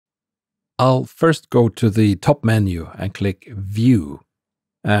I'll first go to the top menu and click View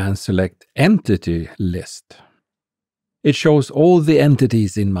and select Entity List. It shows all the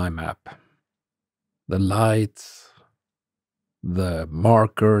entities in my map. The lights, the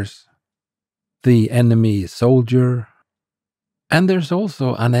markers, the enemy soldier, and there's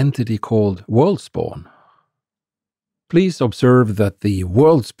also an entity called Worldspawn. Please observe that the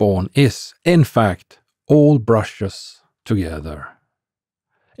Worldspawn is, in fact, all brushes together.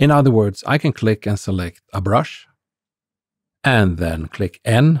 In other words, I can click and select a brush, and then click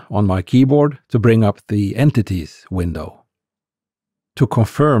N on my keyboard to bring up the Entities window to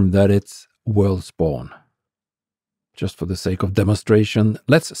confirm that it's Worldspawn. Just for the sake of demonstration,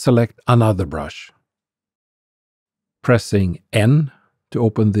 let's select another brush. Pressing N to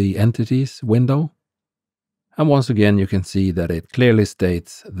open the Entities window. And once again, you can see that it clearly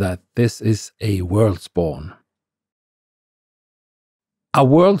states that this is a Worldspawn. A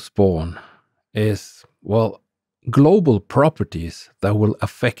Worldspawn is, well, global properties that will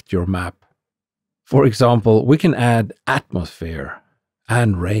affect your map. For example, we can add atmosphere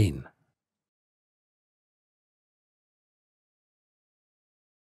and rain.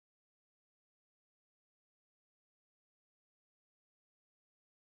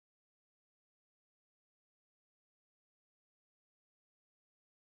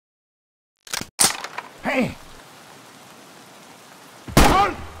 Hey!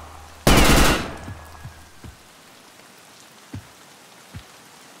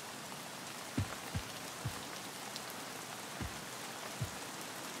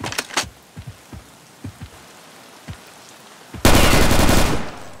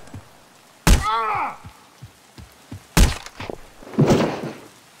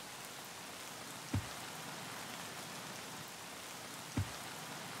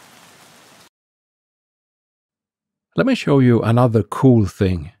 Let me show you another cool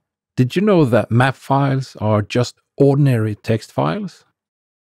thing. Did you know that map files are just ordinary text files?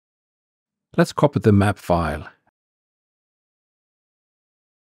 Let's copy the map file.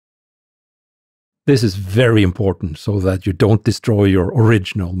 This is very important so that you don't destroy your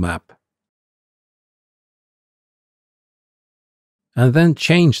original map. And then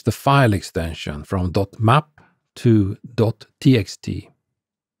change the file extension from .map to .txt.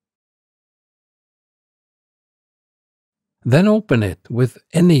 Then open it with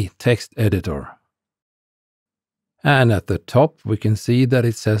any text editor. And at the top we can see that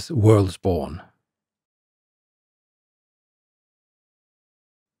it says Worldspawn.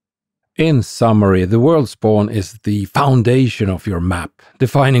 In summary, the Worldspawn is the foundation of your map,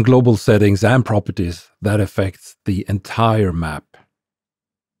 defining global settings and properties that affects the entire map.